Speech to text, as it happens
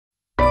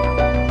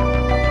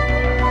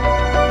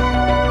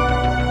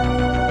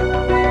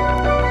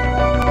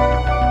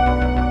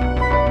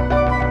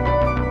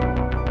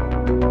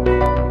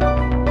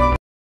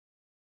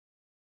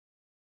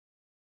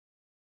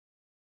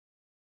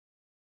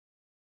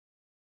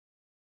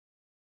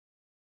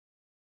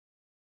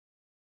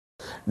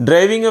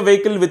Driving a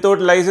vehicle without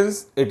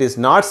license, it is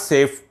not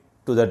safe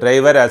to the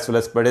driver as well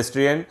as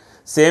pedestrian.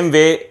 Same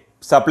way,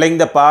 supplying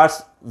the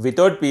parts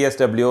without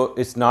PSW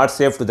is not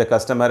safe to the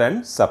customer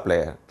and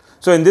supplier.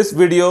 So in this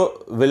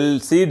video, we'll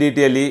see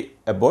detailedly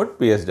about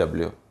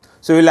PSW.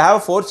 So we'll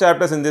have 4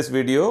 chapters in this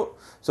video.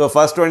 So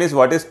first one is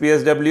what is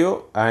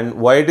PSW and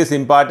why it is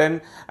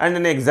important, and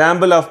an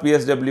example of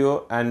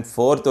PSW, and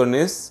fourth one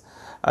is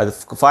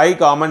 5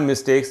 common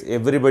mistakes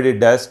everybody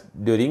does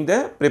during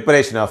the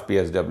preparation of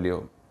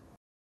PSW.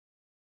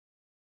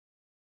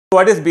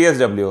 What is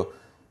PSW?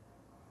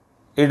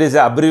 It is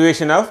an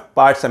abbreviation of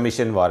part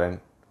submission warrant.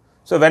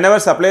 So whenever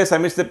supplier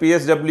submits the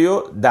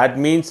PSW, that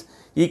means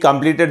he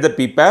completed the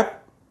PPAP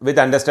with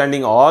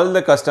understanding all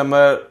the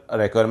customer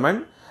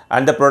requirement,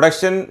 and the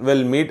production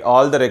will meet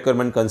all the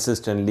requirement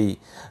consistently.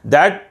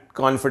 That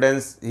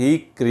confidence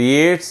he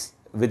creates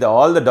with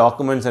all the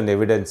documents and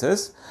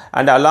evidences,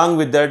 and along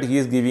with that he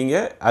is giving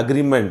a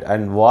agreement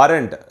and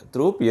warrant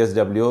through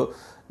PSW.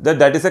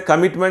 That is a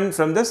commitment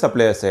from the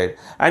supplier side,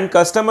 and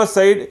customer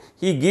side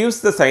he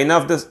gives the sign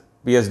of the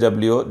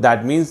PSW.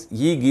 That means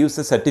he gives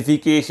a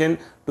certification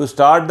to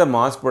start the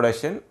mass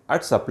production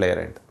at supplier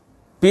end.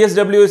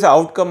 PSW is the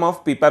outcome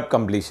of PPAP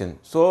completion.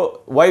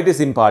 So why it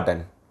is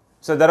important?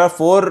 So there are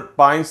 4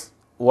 points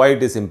why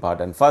it is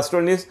important. First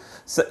one is,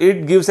 so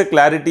it gives a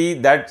clarity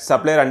that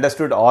supplier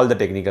understood all the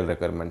technical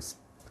requirements,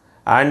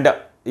 and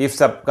if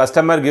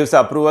customer gives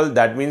approval,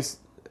 that means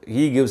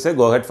he gives a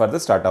go ahead for the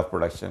start of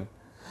production.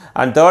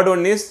 And third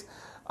one is,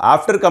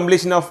 after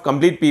completion of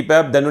complete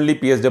PPAP, then only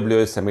PSW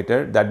is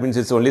submitted. That means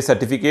it's only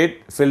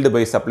certificate filled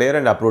by supplier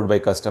and approved by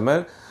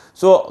customer.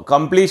 So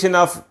completion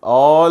of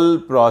all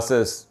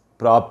process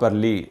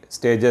properly,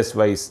 stages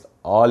wise,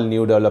 all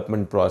new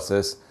development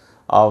process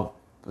of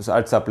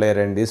at supplier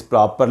end is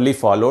properly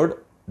followed.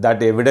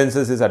 That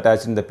evidences is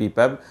attached in the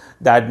PPAP.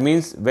 That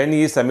means when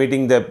he is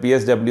submitting the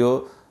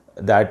PSW,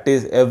 that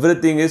is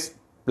everything is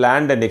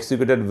planned and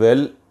executed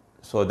well,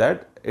 so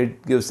that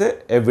it gives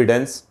a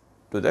evidence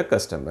to the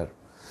customer.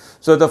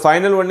 So the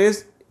final one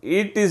is,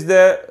 it is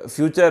the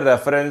future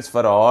reference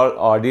for all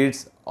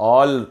audits,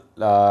 all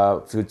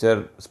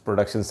future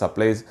production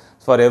supplies.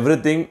 For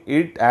everything,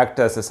 it acts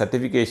as a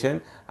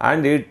certification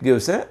and it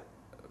gives a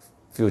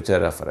future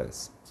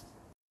reference.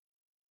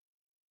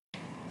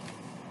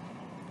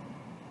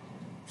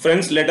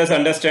 Friends, let us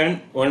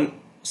understand one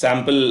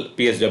sample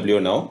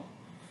PSW now.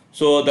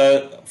 So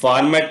the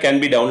format can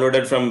be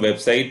downloaded from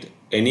website,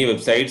 any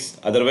websites,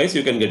 otherwise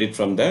you can get it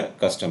from the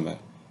customer.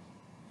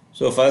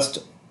 So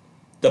first,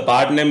 the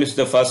part name is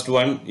the first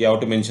one. You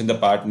have to mention the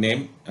part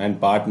name and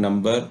part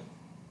number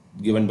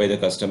given by the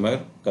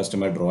customer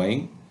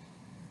drawing.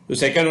 The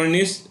second one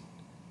is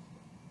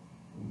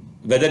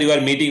whether you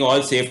are meeting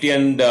all safety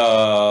and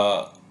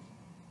government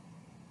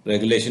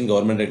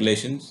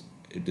regulations.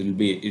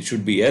 It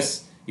should be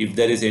yes. If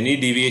there is any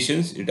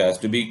deviations, it has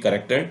to be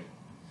corrected.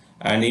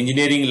 And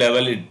engineering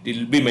level, it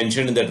will be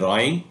mentioned in the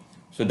drawing.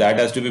 So that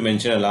has to be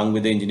mentioned along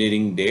with the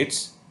engineering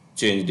dates,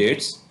 change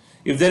dates.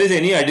 If there is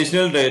any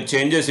additional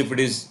changes, if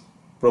it is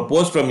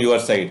proposed from your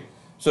side,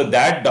 so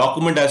that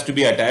document has to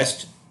be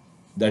attached.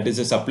 That is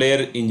a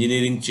supplier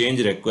engineering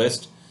change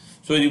request.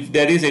 So if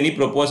there is any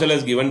proposal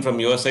as given from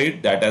your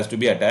side, that has to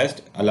be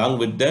attached along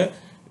with the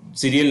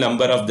serial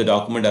number of the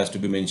document has to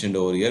be mentioned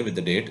over here with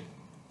the date.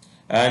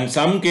 And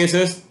some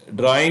cases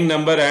drawing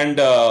number and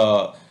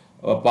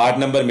part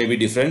number may be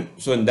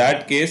different. So in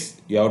that case,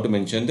 you have to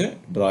mention the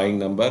drawing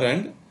number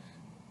and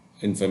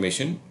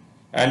information.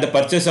 And the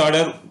purchase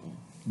order,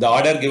 the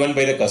order given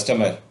by the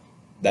customer,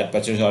 that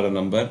purchase order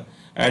number,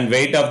 and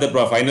weight of the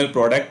final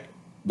product,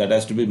 that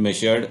has to be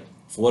measured.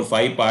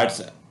 4-5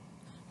 parts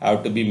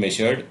have to be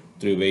measured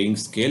through weighing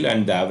scale,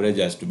 and the average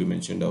has to be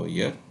mentioned over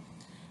here.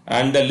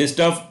 And the list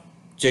of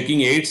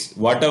checking aids,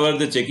 whatever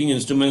the checking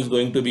instruments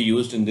going to be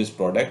used in this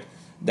product,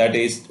 that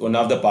is one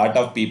of the part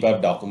of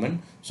PPAP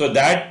document. So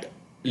that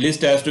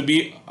list has to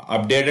be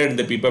updated in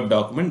the PPAP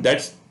document.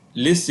 That's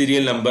list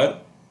serial number,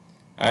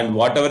 and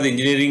whatever the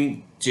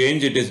engineering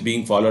change it is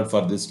being followed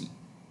for this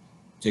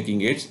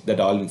checking aids, that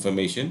all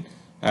information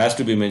has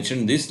to be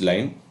mentioned this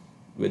line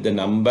with the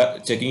number,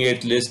 checking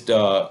aids list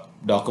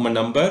document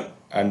number,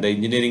 and the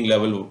engineering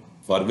level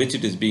for which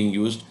it is being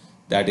used,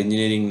 that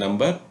engineering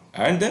number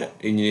and the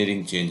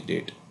engineering change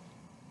date.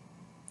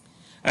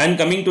 And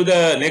coming to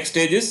the next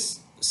stage is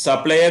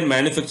supplier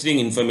manufacturing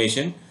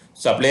information,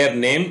 supplier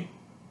name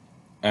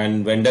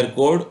and vendor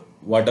code,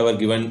 whatever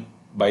given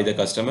by the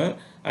customer,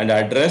 and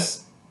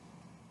address,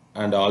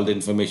 and all the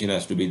information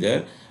has to be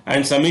there.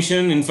 And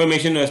submission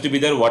information has to be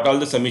there, what all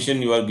the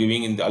submission you are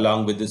giving in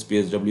along with this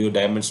PSW,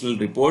 dimensional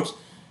reports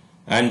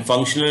and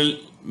functional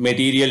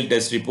material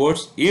test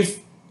reports. If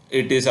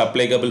it is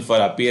applicable for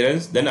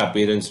appearance, then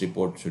appearance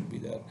report should be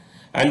there.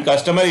 And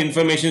customer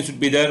information should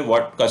be there,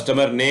 what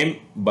customer name,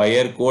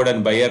 buyer code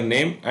and buyer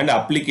name, and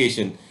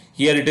application.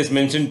 Here it is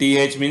mentioned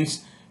TH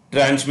means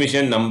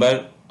transmission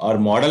number or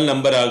model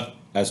number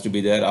has to be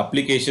there.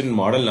 Application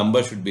model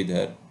number should be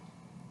there.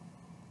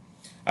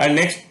 And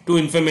next to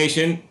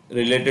information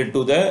related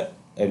to the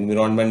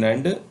environment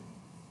and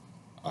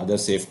other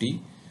safety.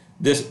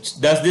 Does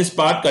this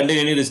part contain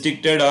any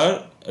restricted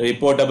or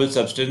reportable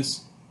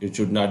substance? It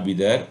should not be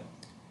there.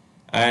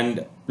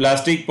 And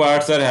plastic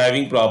parts are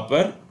having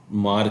proper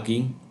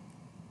marking,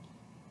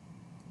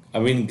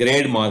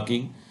 grade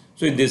marking.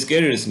 So in this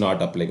case, it is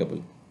not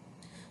applicable.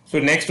 So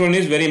next one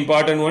is very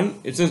important one.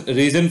 It's a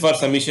reason for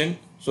submission.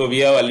 So we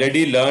have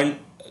already learned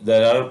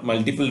there are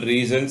multiple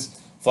reasons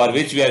for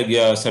which we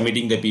are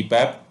submitting the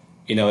PPAP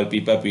in our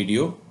PPAP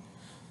video.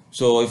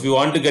 So if you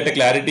want to get a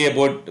clarity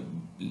about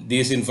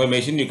this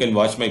information, you can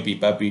watch my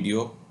PPAP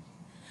video.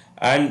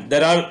 And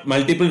there are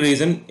multiple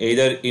reasons,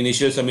 either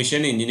initial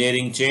submission,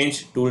 engineering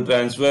change, tool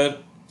transfer,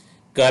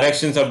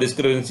 corrections of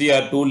discrepancy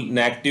or tool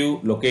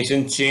inactive,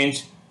 location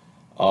change,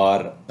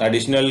 or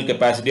additional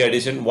capacity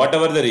addition,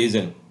 whatever the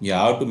reason, you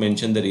have to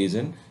mention the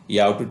reason. You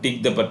have to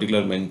tick the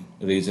particular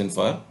reason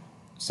for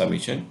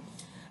submission.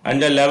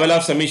 And the level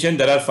of submission,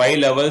 there are 5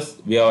 levels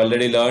we have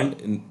already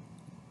learned.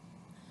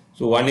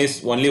 So one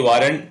is only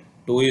warrant,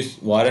 2 is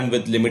warrant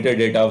with limited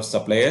data of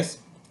suppliers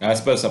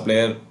as per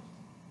supplier,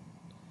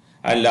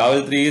 and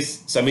level 3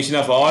 is submission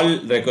of all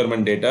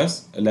requirement data.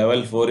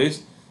 Level 4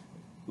 is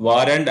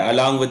warrant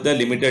along with the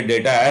limited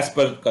data as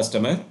per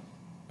customer.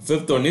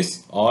 5th one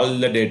is all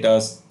the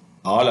data,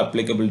 all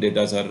applicable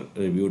data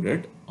are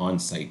reviewed on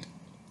site.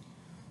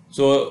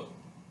 So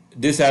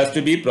this has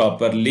to be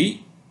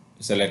properly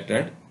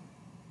selected.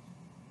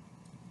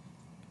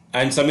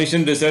 And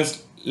submission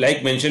results,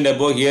 like mentioned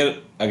above, here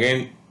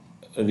again,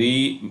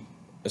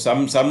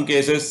 some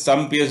cases,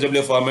 some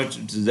PSW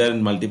formats it is there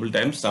in multiple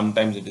times,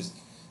 sometimes it is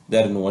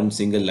there in one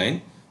single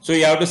line. So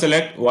you have to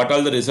select what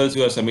all the results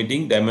you are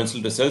submitting,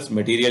 dimensional results,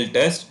 material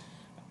test,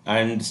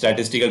 and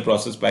statistical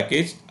process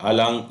package,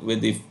 along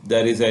with if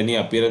there is any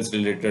appearance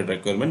related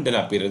requirement, then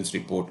appearance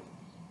report.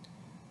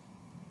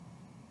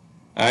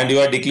 And you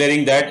are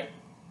declaring that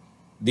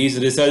these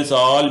results are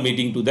all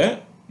meeting to the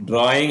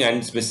drawing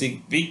and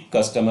specific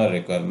customer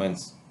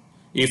requirements.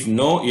 If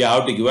no, you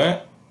have to give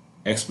a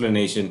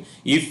explanation.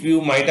 If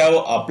you might have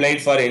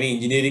applied for any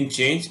engineering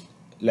change,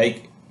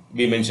 like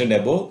we mentioned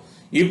above,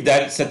 if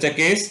that's such a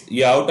case,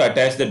 you have to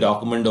attach the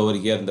document over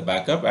here in the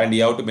backup, and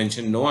you have to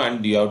mention no,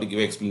 and you have to give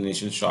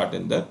explanation short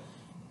in the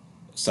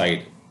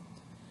side.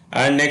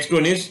 And next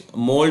one is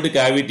mold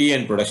cavity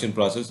and production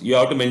process. You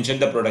have to mention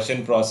the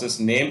production process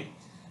name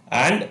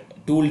and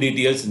tool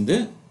details in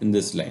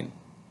this line.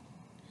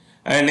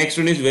 And next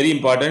one is very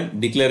important,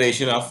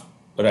 declaration of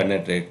run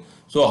at rate.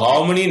 So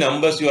how many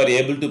numbers you are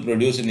able to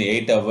produce in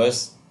 8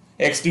 hours,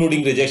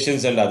 excluding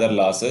rejections and other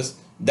losses,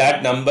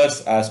 that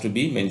numbers has to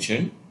be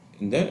mentioned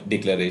in the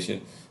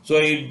declaration. So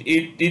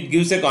it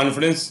gives a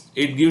confidence,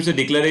 it gives a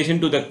declaration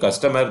to the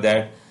customer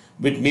that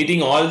with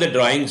meeting all the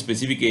drawing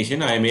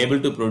specification, I am able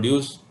to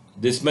produce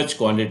this much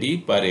quantity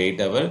per 8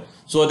 hour,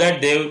 so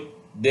that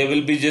they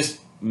will be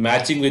just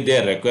matching with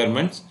their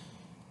requirements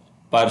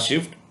per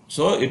shift.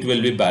 So it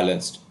will be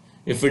balanced.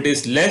 If it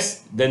is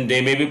less, then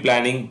they may be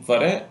planning for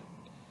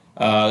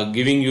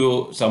giving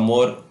you some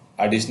more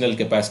additional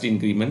capacity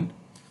increment.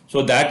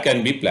 So that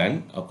can be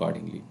planned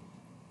accordingly.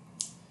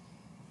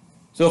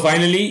 So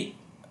finally,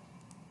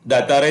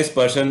 the authorized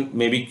person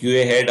may be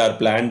QA head or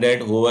plant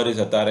head, whoever is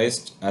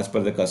authorized as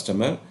per the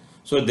customer.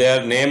 So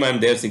their name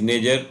and their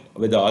signature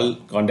with all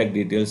contact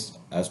details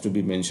has to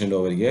be mentioned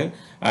over here.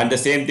 And the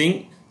same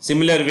thing,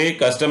 similar way,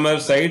 customer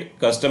side,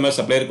 customer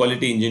supplier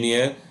quality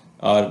engineer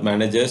or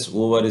managers,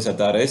 whoever is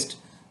authorized,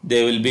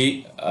 they will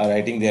be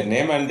writing their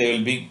name and they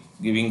will be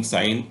giving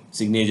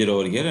signature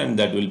over here, and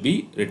that will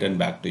be written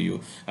back to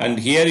you. And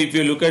here if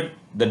you look at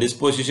the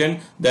disposition,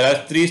 there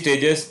are 3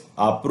 stages: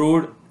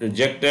 approved,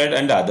 rejected,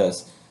 and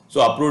others.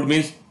 So approved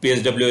means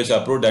PSW is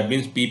approved, that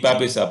means PPAP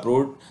is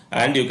approved,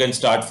 and you can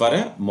start for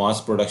a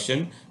mass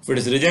production. If it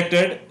is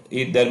rejected,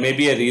 there may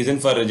be a reason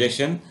for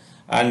rejection,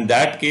 and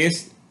that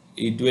case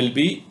it will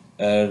be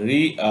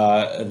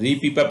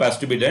re-PPAP has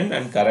to be done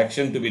and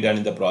correction to be done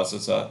in the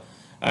processor,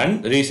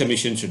 and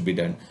resubmission should be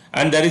done.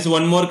 And there is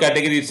one more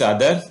category, it's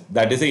others,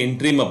 that is the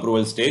interim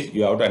approval stage.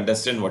 You have to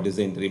understand what is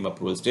the interim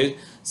approval stage.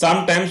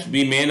 Sometimes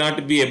we may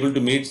not be able to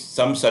meet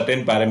some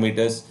certain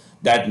parameters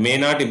that may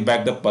not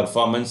impact the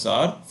performance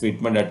or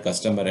fitment at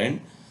customer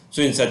end.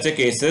 So in such a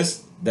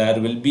cases,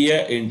 there will be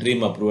an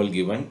interim approval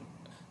given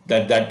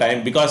that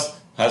time, because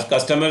as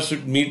customers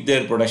should meet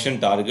their production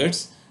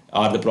targets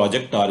or the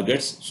project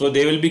targets. So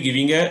they will be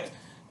giving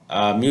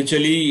a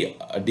mutually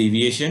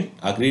deviation,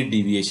 agreed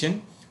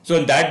deviation. So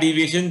in that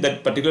deviation,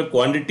 that particular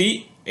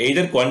quantity,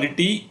 either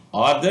quantity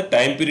or the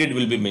time period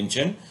will be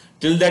mentioned.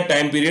 Till that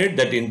time period,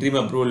 that interim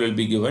approval will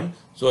be given.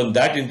 So in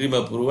that interim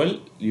approval,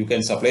 you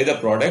can supply the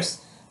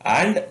products,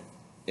 and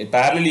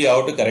parallelly you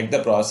have to correct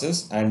the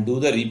process and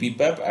do the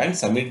re-PPAP and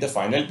submit the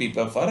final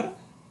PPAP for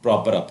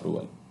proper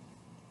approval.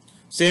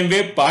 Same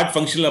way, part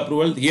functional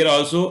approval, here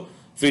also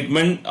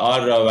fitment or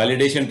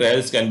validation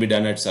trials can be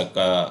done at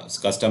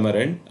customer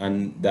end,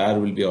 and there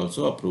will be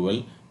also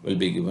approval will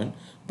be given.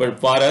 But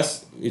for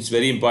us, it's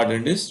very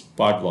important is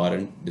part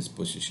warrant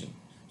disposition.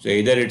 So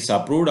either it's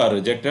approved or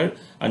rejected.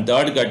 And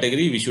third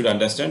category, we should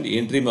understand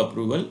interim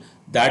approval,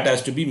 that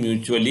has to be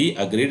mutually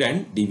agreed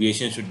and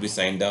deviation should be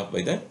signed off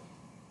by the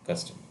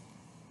customer.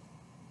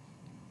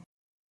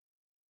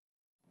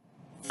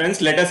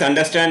 Friends, let us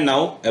understand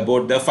now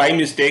about the 5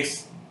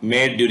 mistakes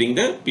made during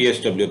the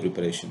PSW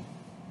preparation.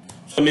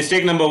 So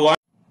mistake number 1.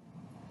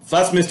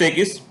 First mistake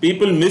is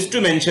people miss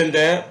to mention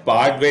the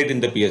part weight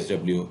in the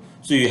PSW.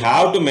 So you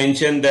have to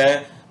mention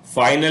the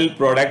final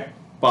product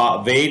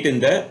weight in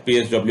the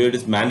PSW. It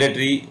is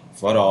mandatory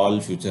for all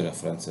future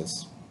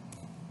references.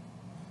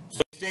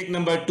 So mistake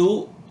number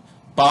 2,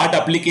 part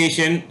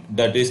application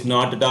that is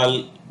not at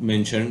all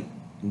mentioned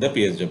in the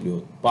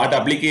PSW. Part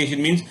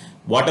application means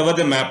whatever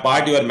the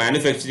part you are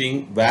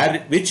manufacturing,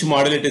 which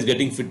model it is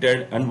getting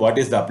fitted and what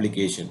is the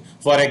application.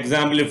 For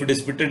example, if it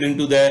is fitted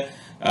into the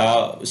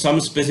some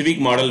specific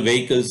model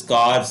vehicles,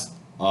 cars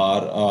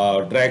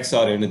or trucks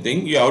or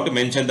anything, you have to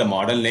mention the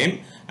model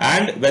name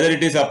and whether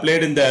it is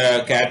applied in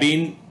the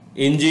cabin,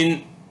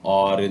 engine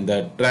or in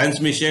the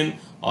transmission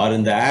or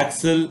in the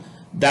axle.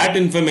 That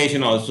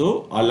information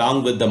also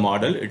along with the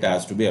model, it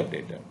has to be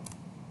updated.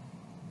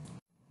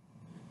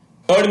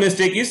 Third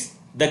mistake is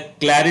the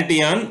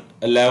clarity on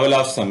level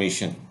of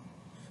submission.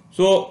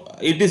 So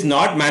it is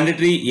not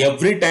mandatory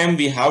every time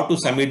we have to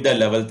submit the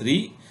level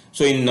 3.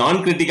 So in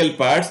non-critical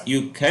parts,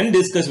 you can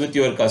discuss with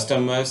your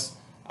customers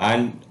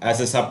and as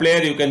a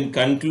supplier, you can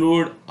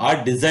conclude or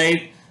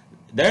decide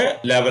the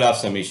level of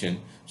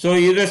submission. So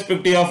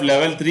irrespective of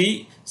level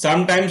 3,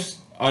 sometimes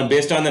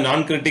based on the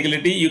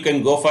non-criticality, you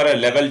can go for a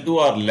level 2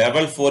 or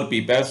level 4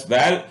 PPAPs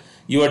where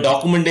your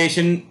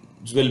documentation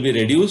will be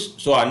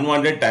reduced. So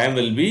unwanted time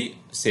will be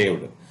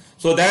saved.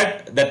 So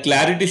that the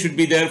clarity should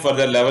be there for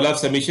the level of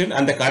submission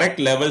and the correct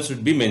level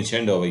should be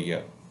mentioned over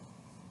here.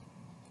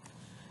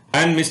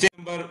 And mistake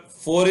number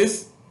 4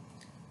 is,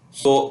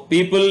 so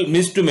people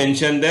miss to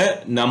mention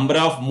the number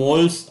of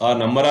moles or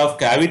number of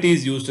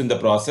cavities used in the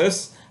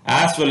process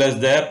as well as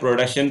the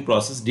production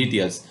process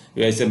details.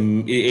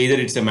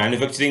 Either it's a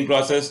manufacturing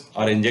process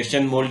or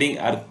injection molding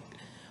or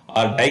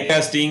die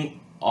casting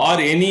or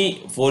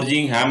any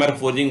forging, hammer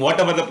forging,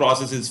 whatever the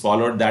process is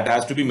followed, that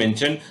has to be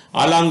mentioned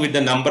along with the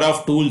number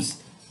of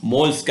tools,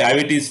 moles,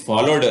 cavities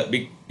followed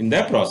in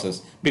the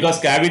process, because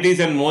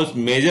cavities and moles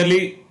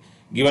majorly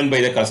given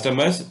by the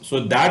customers. So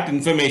that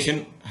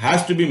information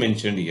has to be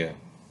mentioned here.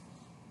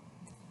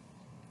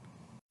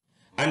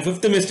 And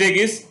fifth mistake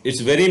is,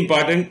 it's very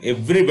important,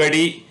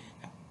 everybody,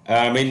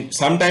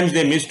 sometimes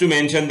they miss to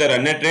mention the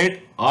run at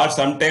rate or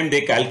sometimes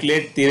they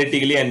calculate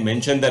theoretically and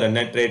mention the run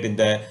at rate in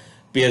the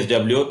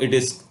PSW. It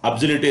is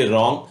absolutely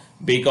wrong,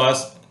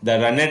 because the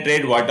run at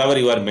rate, whatever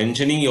you are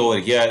mentioning over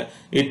here,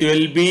 it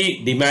will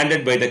be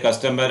demanded by the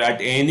customer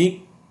at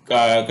any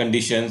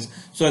conditions.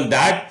 So in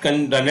that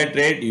run at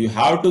rate, you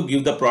have to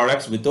give the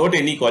products without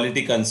any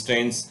quality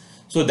constraints.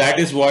 So that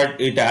is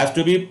what it has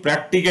to be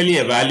practically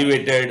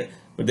evaluated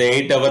with the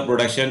 8-hour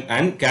production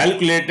and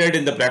calculated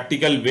in the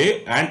practical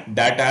way, and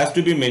that has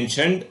to be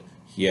mentioned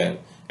here.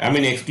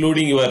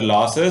 Excluding your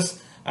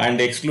losses and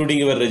excluding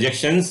your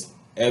rejections,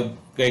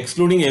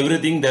 excluding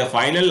everything, the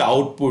final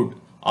output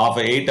of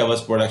 8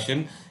 hours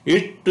production,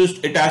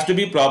 it has to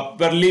be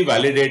properly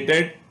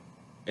validated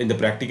in the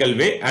practical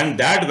way, and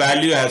that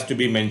value has to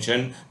be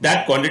mentioned,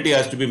 that quantity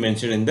has to be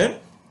mentioned in the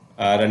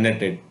run at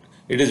rate.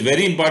 It is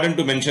very important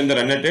to mention the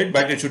run at rate,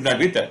 but it should not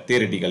be the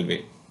theoretical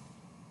way.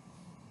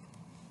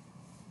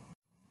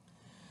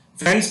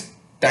 Friends,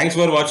 thanks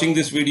for watching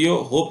this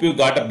video. Hope you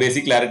got a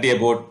basic clarity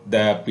about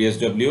the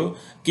PSW.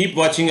 Keep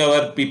watching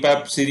our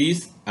PPAP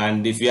series,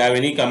 and if you have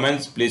any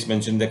comments, please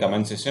mention in the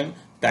comment section.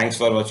 Thanks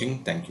for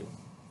watching. Thank you.